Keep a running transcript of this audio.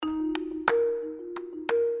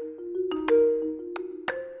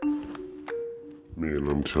Man,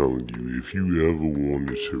 I'm telling you, if you ever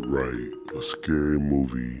wanted to write a scary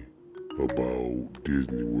movie about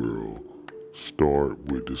Disney World, start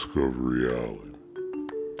with Discovery Island.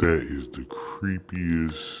 That is the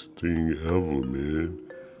creepiest thing ever, man.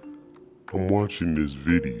 I'm watching this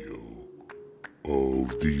video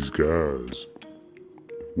of these guys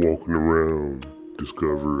walking around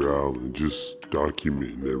Discovery Island, just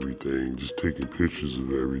documenting everything, just taking pictures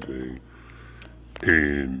of everything.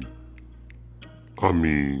 And I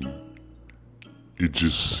mean, it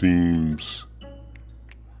just seems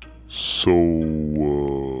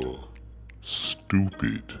so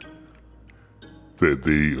stupid that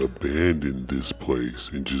they abandoned this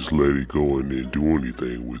place and just let it go and then do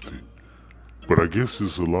anything with it. But I guess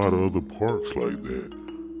there's a lot of other parks like that.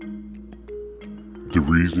 The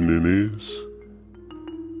reasoning is,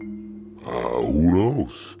 who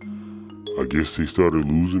knows? I guess they started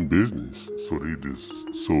losing business, so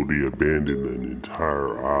they abandoned an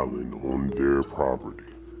entire island on their property.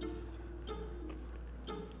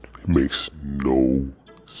 It makes no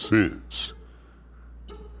sense.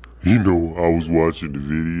 You know, I was watching the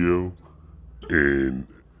video and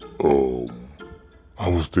I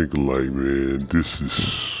was thinking like, man, this is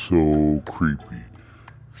so creepy.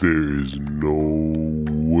 There is no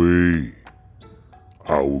way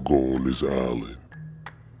I would go on this island.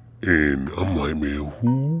 And I'm like, man,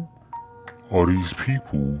 who are these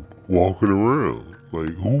people walking around?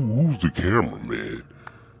 Like, who's the cameraman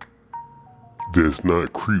that's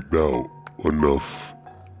not creeped out enough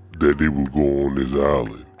that they would go on this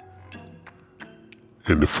island?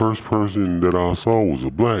 And the first person that I saw was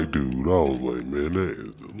a black dude. I was like, man, that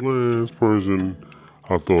is the last person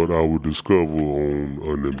I thought I would discover on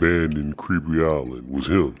an abandoned creepy island was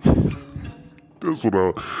him. That's what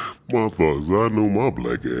my thoughts. I know my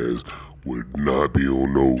black ass would not be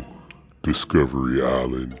on no Discovery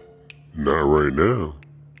Island. Not right now.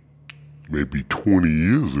 Maybe 20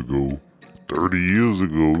 years ago, 30 years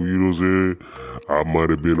ago, you know what I'm saying? I might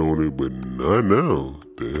have been on it, but not now.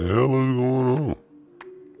 The hell is going on?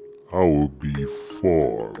 I would be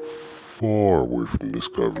far, far away from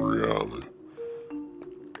Discovery Island.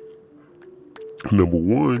 Number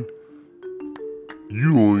one,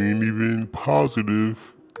 you ain't even positive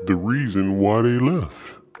the reason why they left.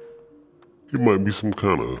 It might be some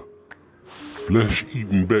kind of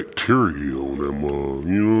flesh-eating bacteria on them,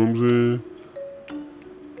 you know what I'm saying?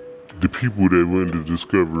 The people that went to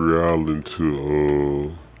Discovery Island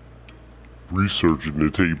to research it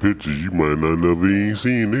and take pictures, you might not never even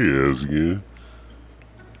seen their ass again.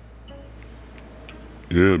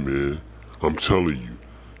 Yeah, man, I'm telling you,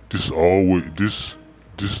 this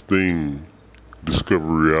thing,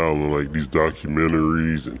 Discovery Island, like these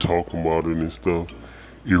documentaries and talking about it and stuff,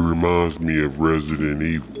 it reminds me of Resident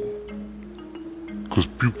Evil. Cause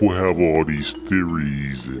people have all these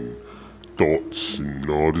theories and thoughts and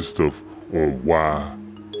all this stuff on why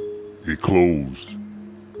it closed,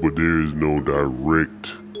 but there is no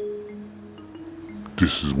direct,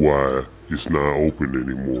 this is why it's not open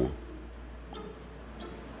anymore.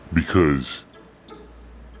 Because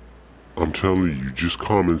I'm telling you, just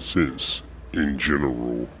common sense in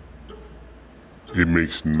general, it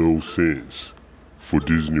makes no sense for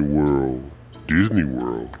Disney World, the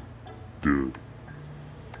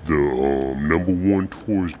number one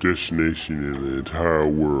tourist destination in the entire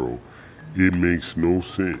world, it makes no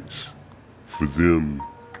sense for them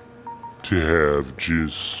to have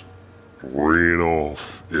just ran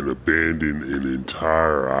off and abandoned an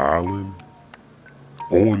entire island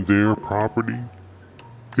on their property.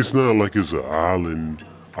 It's not like it's an island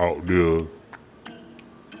out there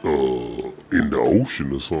in the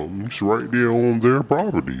ocean or something. It's right there on their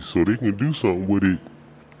property, so they can do something with it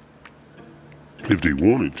if they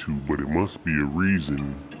wanted to, but it must be a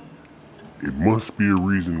reason. It must be a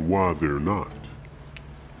reason why they're not.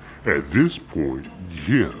 At this point,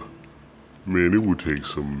 yeah, man, it would take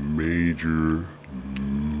some major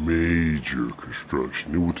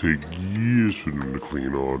construction. It would take years for them to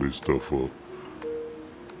clean all this stuff up.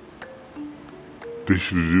 They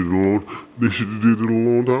should have did it a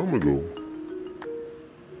long time ago.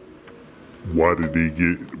 Why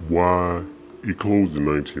it closed in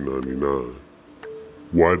 1999?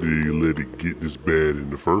 Why did they let it get this bad in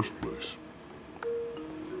the first place?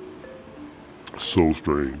 So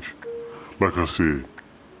strange. Like I said,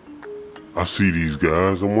 I see these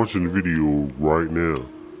guys, I'm watching the video right now,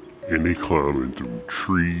 and they climbing through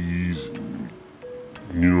trees, and,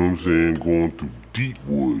 you know what I'm saying, going through deep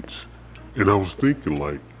woods. And I was thinking,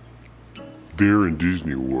 like, they're in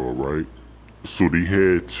Disney World, right? So they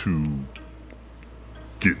had to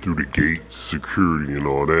get through the gates, security and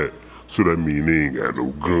all that. So that mean they ain't got no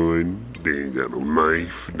gun, they ain't got no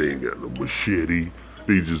knife, they ain't got no machete.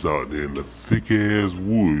 They just out there in the thick ass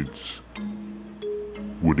woods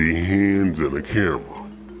with their hands and a camera.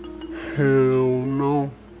 Hell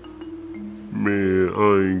no. Man,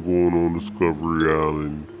 I ain't going on Discovery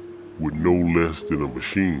Island with no less than a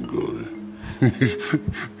machine gun.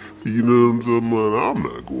 You know what I'm talking about? I'm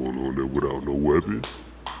not going on there without no weapon.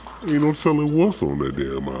 Ain't no telling what's on that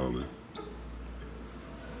damn island.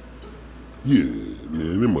 Yeah,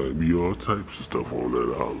 man, there might be all types of stuff on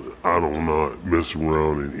that island. I don't not mess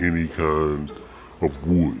around in any kind of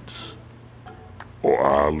woods or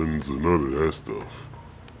islands or none of that stuff.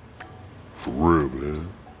 For real, man.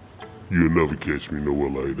 You'll never catch me nowhere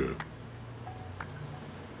like that.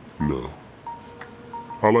 No.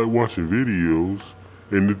 I like watching videos,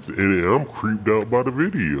 and I'm creeped out by the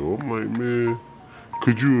video. I'm like, man,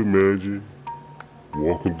 could you imagine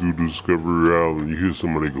walking through the Discovery Island, you hear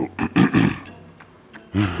somebody go,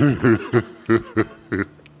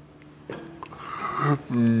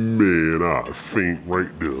 man, I faint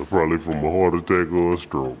right there, probably from a heart attack or a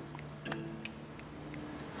stroke.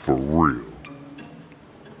 For real.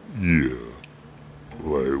 Yeah.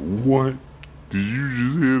 Like, what? Did you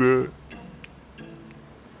just hear that?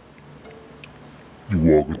 You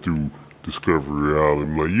walking through Discovery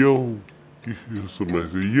Island like, yo. You hear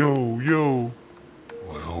somebody say, yo.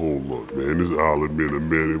 Like, hold up, man. This island been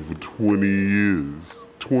abandoned for 20 years.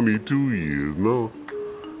 22 years, no.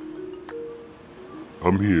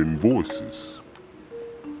 I'm hearing voices.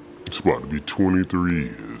 It's about to be 23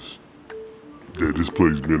 years that this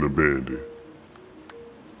place been abandoned.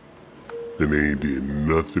 And they ain't did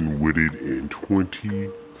nothing with it in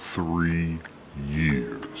 23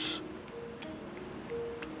 years.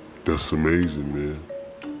 That's amazing, man.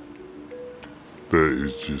 That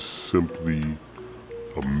is just simply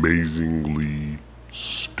amazingly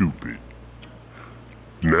stupid.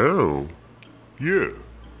 Now, yeah.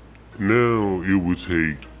 Now it would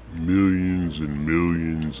take millions and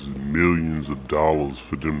millions and millions of dollars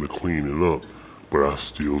for them to clean it up. But I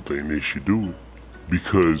still think they should do it.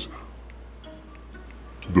 Because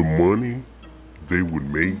the money they would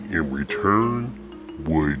make in return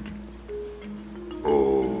would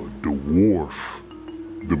dwarf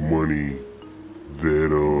the money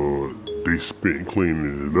that they spent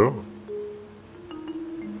cleaning it up.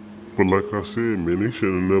 But like I said, man, they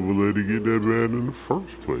should have never let it get that bad in the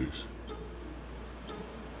first place.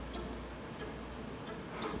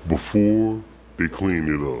 Before they clean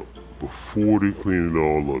it up, before they clean it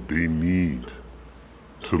all up, they need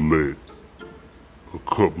to let a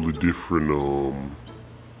couple of different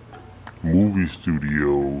movie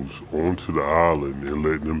studios onto the island and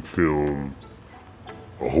let them film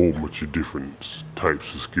a whole bunch of different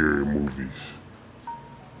types of scary movies.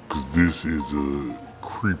 Cause this is a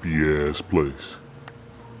creepy ass place.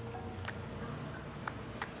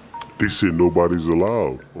 They said nobody's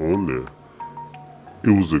allowed on there.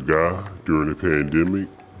 It was a guy during the pandemic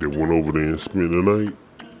that went over there and spent the night.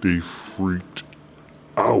 They freaked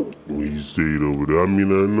out when he stayed over there. I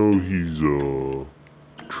mean, I know he's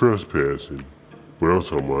trespassing, but I'm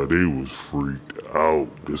talking about they was freaked out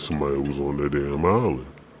that somebody was on that damn island.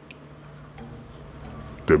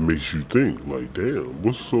 That makes you think, like, damn,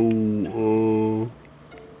 what's so, you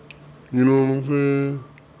know what I'm saying?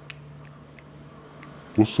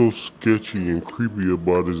 What's so sketchy and creepy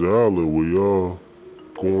about this island where y'all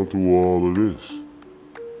going through all of this?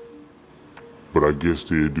 But I guess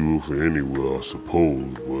they'd do it for anywhere, I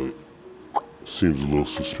suppose, but seems a little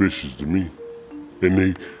suspicious to me. And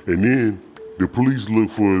then the police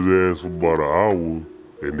looked for his ass for about an hour,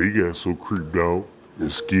 and they got so creeped out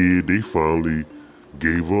and scared they finally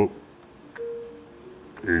gave up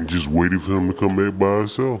and just waited for him to come back by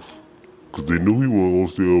himself. Cause they knew he wasn't gonna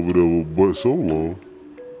stay over there but so long.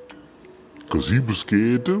 Cause he was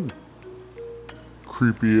scared too.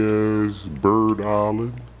 Creepy ass Bird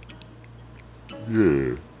Island.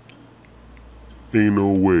 Yeah. Ain't no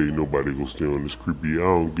way nobody gonna stay on this creepy. I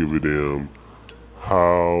don't give a damn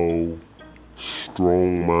how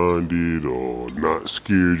strong-minded or not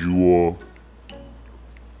scared you are.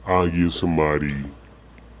 I'll give somebody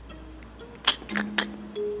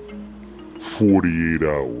 48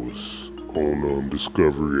 hours on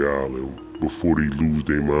Discovery Island before they lose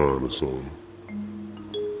their mind or something.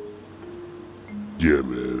 Yeah,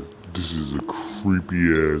 man, this is a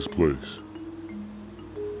creepy ass place.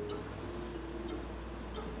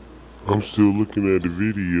 I'm still looking at the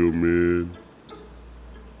video, man.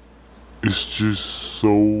 It's just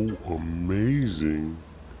so amazing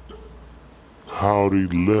how they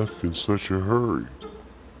left in such a hurry.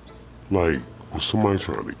 Like, was somebody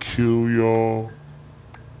trying to kill y'all?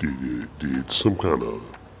 Did some kind of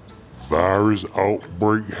virus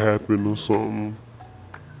outbreak happen or something?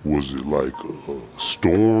 Was it like a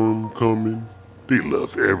storm coming? They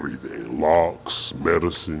left everything. Locks,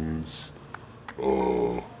 medicines,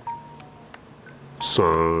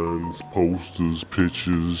 signs, posters,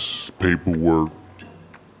 pictures, paperwork.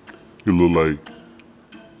 It looked like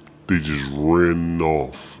they just ran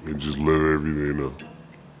off and just left everything up.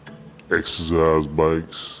 Exercise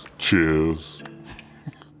bikes, chairs.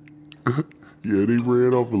 Yeah, they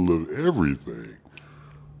ran off and left everything.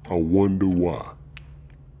 I wonder why.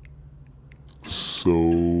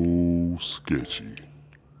 So sketchy.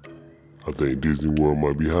 I think Disney World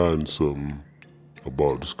might be hiding something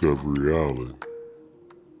about Discovery Island.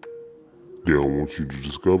 They don't want you to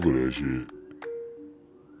discover that shit.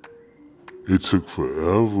 It took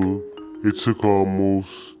forever. It took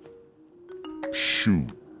almost,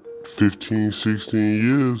 15, 16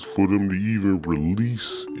 years for them to even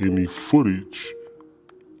release any footage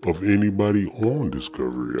of anybody on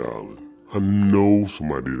Discovery Island. I know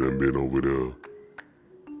somebody done been over there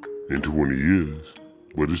in 20 years,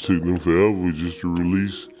 but it took them forever just to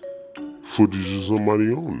release footage of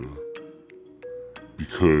somebody on there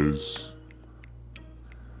because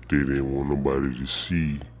they didn't want nobody to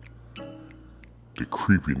see the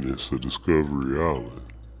creepiness of Discovery Island.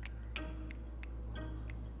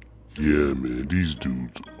 Yeah, man, these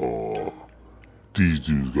dudes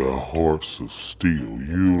got hearts of steel.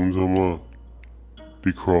 You know what I'm talking about?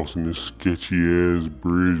 They crossing this sketchy ass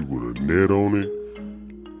bridge with a net on it.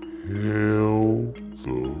 Hell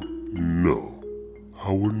no.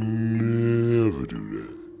 I would never do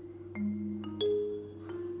that.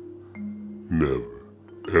 Never.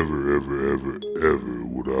 Ever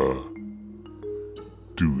would I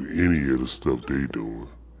do any of the stuff they doing.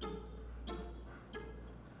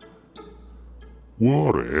 Where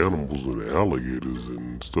are the animals and the alligators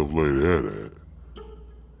and stuff like that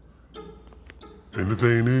at? And the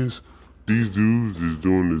thing is, these dudes that's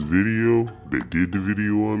doing this video, that did the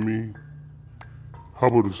video on me, how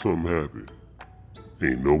about if something happened?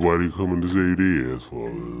 Ain't nobody coming to save their ass for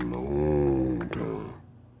a long time.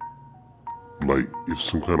 Like, if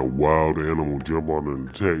some kind of wild animal jump out and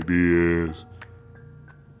attack their ass,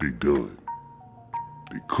 they done.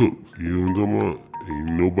 They cooked, you know what I'm talking about? Ain't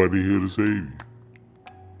nobody here to save you.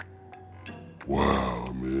 Wow,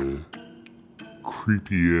 man.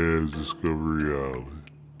 Creepy ass Discovery Island.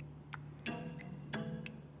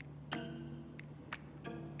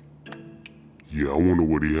 Yeah, I wonder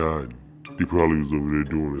what he hiding. He probably was over there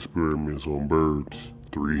doing experiments on birds.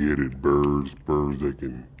 3-headed birds, birds that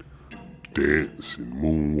can dance and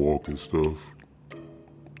moonwalk and stuff.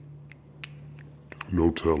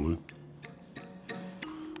 No telling.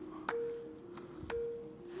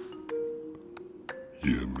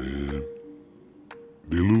 Yeah, man.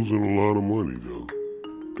 They losing a lot of money though.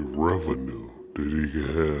 The revenue that they can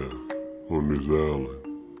have on this island.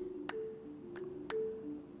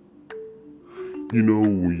 You know,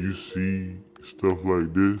 when you see stuff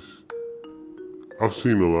like this, I've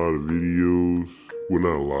seen a lot of videos. Well,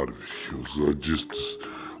 not a lot of videos.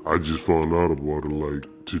 I just found out about it like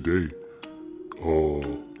today.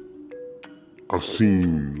 I've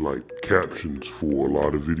seen like captions for a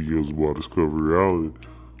lot of videos about Discovery Island,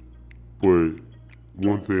 but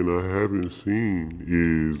one thing I haven't seen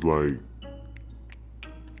is like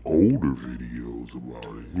older videos about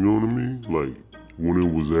it. You know what I mean? Like when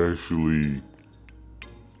it was actually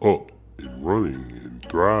up and running and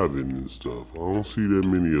thriving and stuff. I don't see that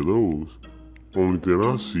many of those. Only thing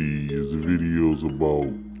I see is the videos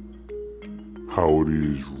about how it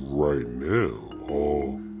is right now.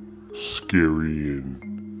 All scary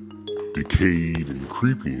and decayed and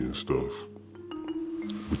creepy and stuff.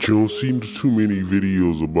 But you don't see too many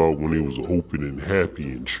videos about when it was open and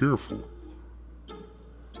happy and cheerful.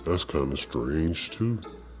 That's kind of strange too.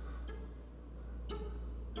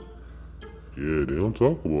 Yeah, they don't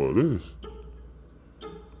talk about this.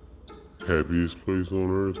 Happiest place on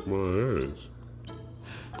earth, my ass.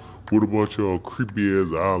 What about y'all creepy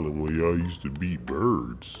ass island where y'all used to beat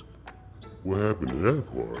birds? What happened to that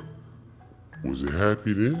part? Was it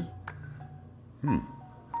happy then?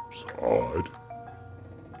 It's odd.